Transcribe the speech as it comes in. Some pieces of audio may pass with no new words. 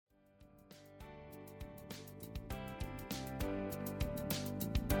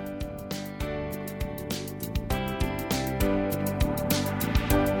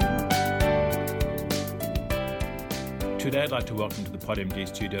Today I'd like to welcome to the PodMD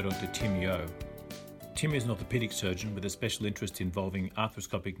studio Dr. Tim Yeo. Tim is an orthopaedic surgeon with a special interest involving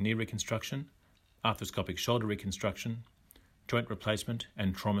arthroscopic knee reconstruction, arthroscopic shoulder reconstruction, joint replacement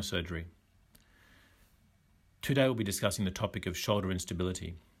and trauma surgery. Today we'll be discussing the topic of shoulder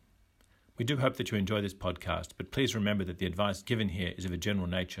instability. We do hope that you enjoy this podcast, but please remember that the advice given here is of a general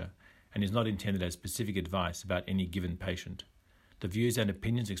nature and is not intended as specific advice about any given patient. The views and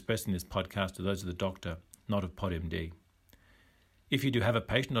opinions expressed in this podcast are those of the doctor, not of PodMD. If you do have a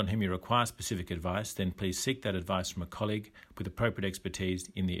patient on whom you require specific advice, then please seek that advice from a colleague with appropriate expertise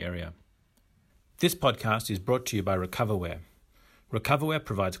in the area. This podcast is brought to you by Recoverwear. Recoverwear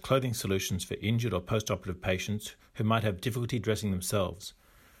provides clothing solutions for injured or post-operative patients who might have difficulty dressing themselves.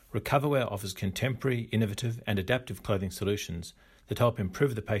 Recoverwear offers contemporary, innovative and adaptive clothing solutions that help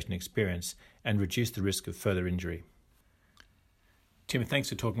improve the patient experience and reduce the risk of further injury. Tim, thanks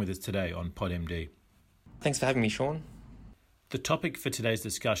for talking with us today on PodMD. Thanks for having me, Sean. The topic for today's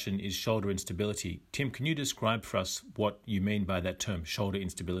discussion is shoulder instability. Tim, can you describe for us what you mean by that term, shoulder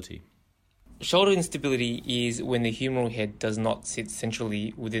instability? Shoulder instability is when the humeral head does not sit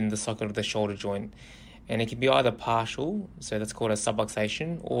centrally within the socket of the shoulder joint, and it can be either partial, so that's called a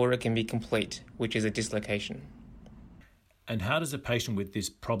subluxation, or it can be complete, which is a dislocation. And how does a patient with this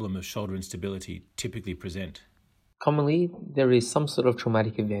problem of shoulder instability typically present? Commonly, there is some sort of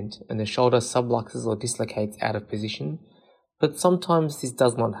traumatic event and the shoulder subluxes or dislocates out of position, but sometimes this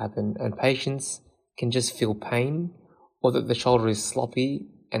does not happen and patients can just feel pain or that the shoulder is sloppy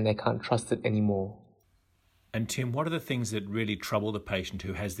and they can't trust it anymore. And Tim, what are the things that really trouble the patient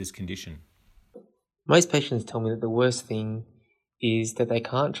who has this condition? Most patients tell me that the worst thing is that they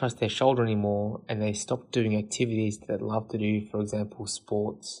can't trust their shoulder anymore and they stop doing activities that they love to do, for example,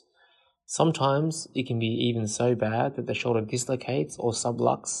 sports. Sometimes it can be even so bad that the shoulder dislocates or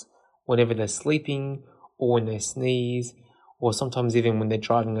sublux whenever they're sleeping or when they sneeze, or sometimes even when they're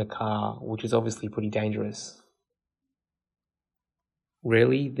driving a car, which is obviously pretty dangerous.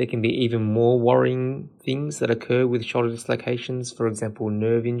 Rarely, there can be even more worrying things that occur with shoulder dislocations, for example,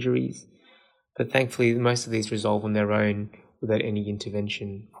 nerve injuries, but thankfully most of these resolve on their own without any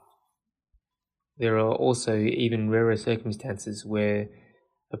intervention. There are also even rarer circumstances where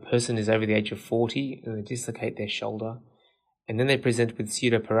a person is over the age of 40 and they dislocate their shoulder, and then they present with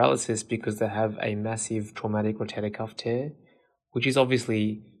pseudoparalysis because they have a massive traumatic rotator cuff tear, which is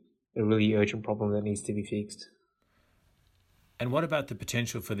obviously a really urgent problem that needs to be fixed. And what about the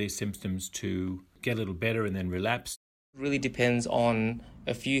potential for these symptoms to get a little better and then relapse? It really depends on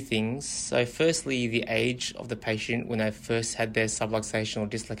a few things. So firstly, the age of the patient when they first had their subluxation or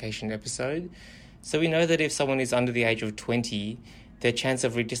dislocation episode. So we know that if someone is under the age of 20, their chance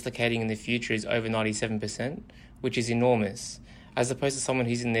of redislocating in the future is over 97%, which is enormous. As opposed to someone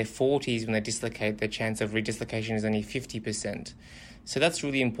who's in their 40s when they dislocate, their chance of redislocation is only 50%. So that's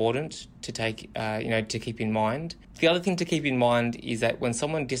really important to to keep in mind. The other thing to keep in mind is that when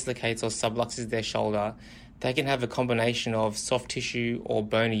someone dislocates or subluxes their shoulder, they can have a combination of soft tissue or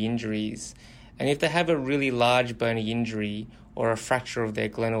bony injuries. And if they have a really large bony injury or a fracture of their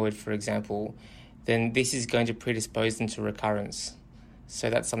glenoid, for example, then this is going to predispose them to recurrence. So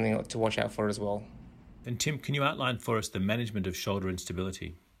that's something to watch out for as well. And Tim, can you outline for us the management of shoulder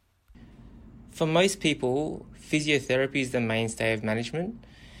instability? For most people, physiotherapy is the mainstay of management,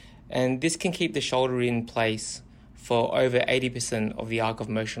 and this can keep the shoulder in place for over 80% of the arc of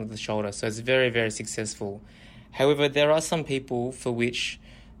motion of the shoulder, so it's very, very successful. However, there are some people for which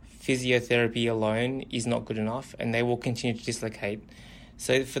physiotherapy alone is not good enough, and they will continue to dislocate.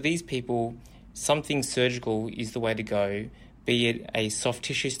 So for these people, something surgical is the way to go, be it a soft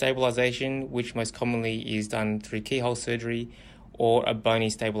tissue stabilization, which most commonly is done through keyhole surgery, or a bony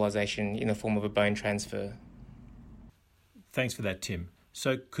stabilization in the form of a bone transfer. Thanks for that, Tim.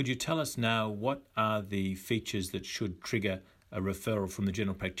 So could you tell us now what are the features that should trigger a referral from the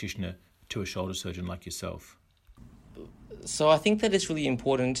general practitioner to a shoulder surgeon like yourself? So I think that it's really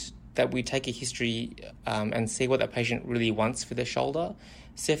important that we take a history and see what that patient really wants for their shoulder.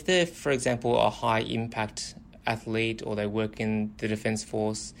 So if they're, for example, a high impact athlete or they work in the Defence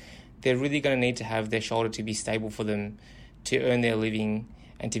Force, they're really going to need to have their shoulder to be stable for them to earn their living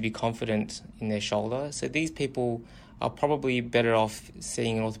and to be confident in their shoulder. So these people are probably better off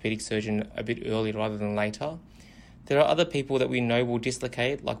seeing an orthopaedic surgeon a bit earlier rather than later. There are other people that we know will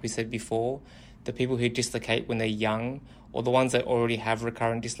dislocate, like we said before, the people who dislocate when they're young or the ones that already have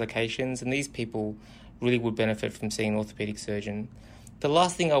recurrent dislocations, and these people really would benefit from seeing an orthopaedic surgeon. The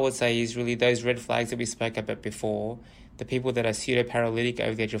last thing I would say is really those red flags that we spoke about before, the people that are pseudoparalytic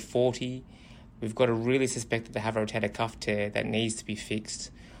over the age of 40, we've got to really suspect that they have a rotator cuff tear that needs to be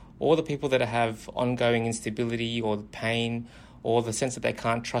fixed, All the people that have ongoing instability or pain or the sense that they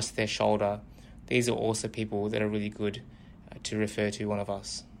can't trust their shoulder, these are also people that are really good to refer to one of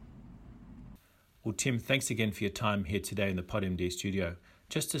us. Well, Tim, thanks again for your time here today in the PodMD studio.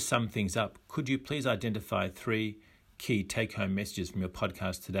 Just to sum things up, could you please identify 3 key take-home messages from your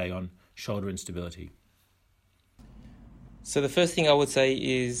podcast today on shoulder instability? So the first thing I would say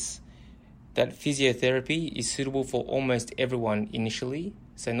is that physiotherapy is suitable for almost everyone initially,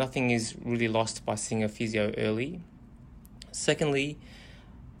 so nothing is really lost by seeing a physio early. Secondly,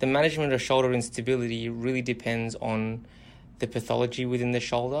 the management of shoulder instability really depends on the pathology within the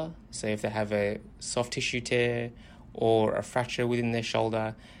shoulder. So if they have a soft tissue tear or a fracture within their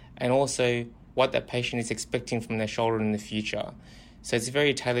shoulder, and also what that patient is expecting from their shoulder in the future. So it's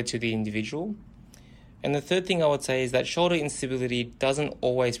very tailored to the individual. And the third thing I would say is that shoulder instability doesn't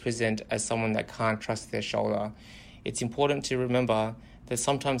always present as someone that can't trust their shoulder. It's important to remember that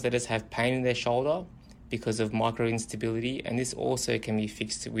sometimes they just have pain in their shoulder because of micro instability, and this also can be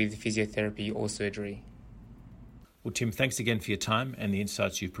fixed with physiotherapy or surgery. Well, Tim, thanks again for your time and the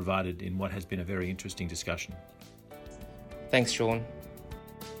insights you've provided in what has been a very interesting discussion. Thanks, Sean.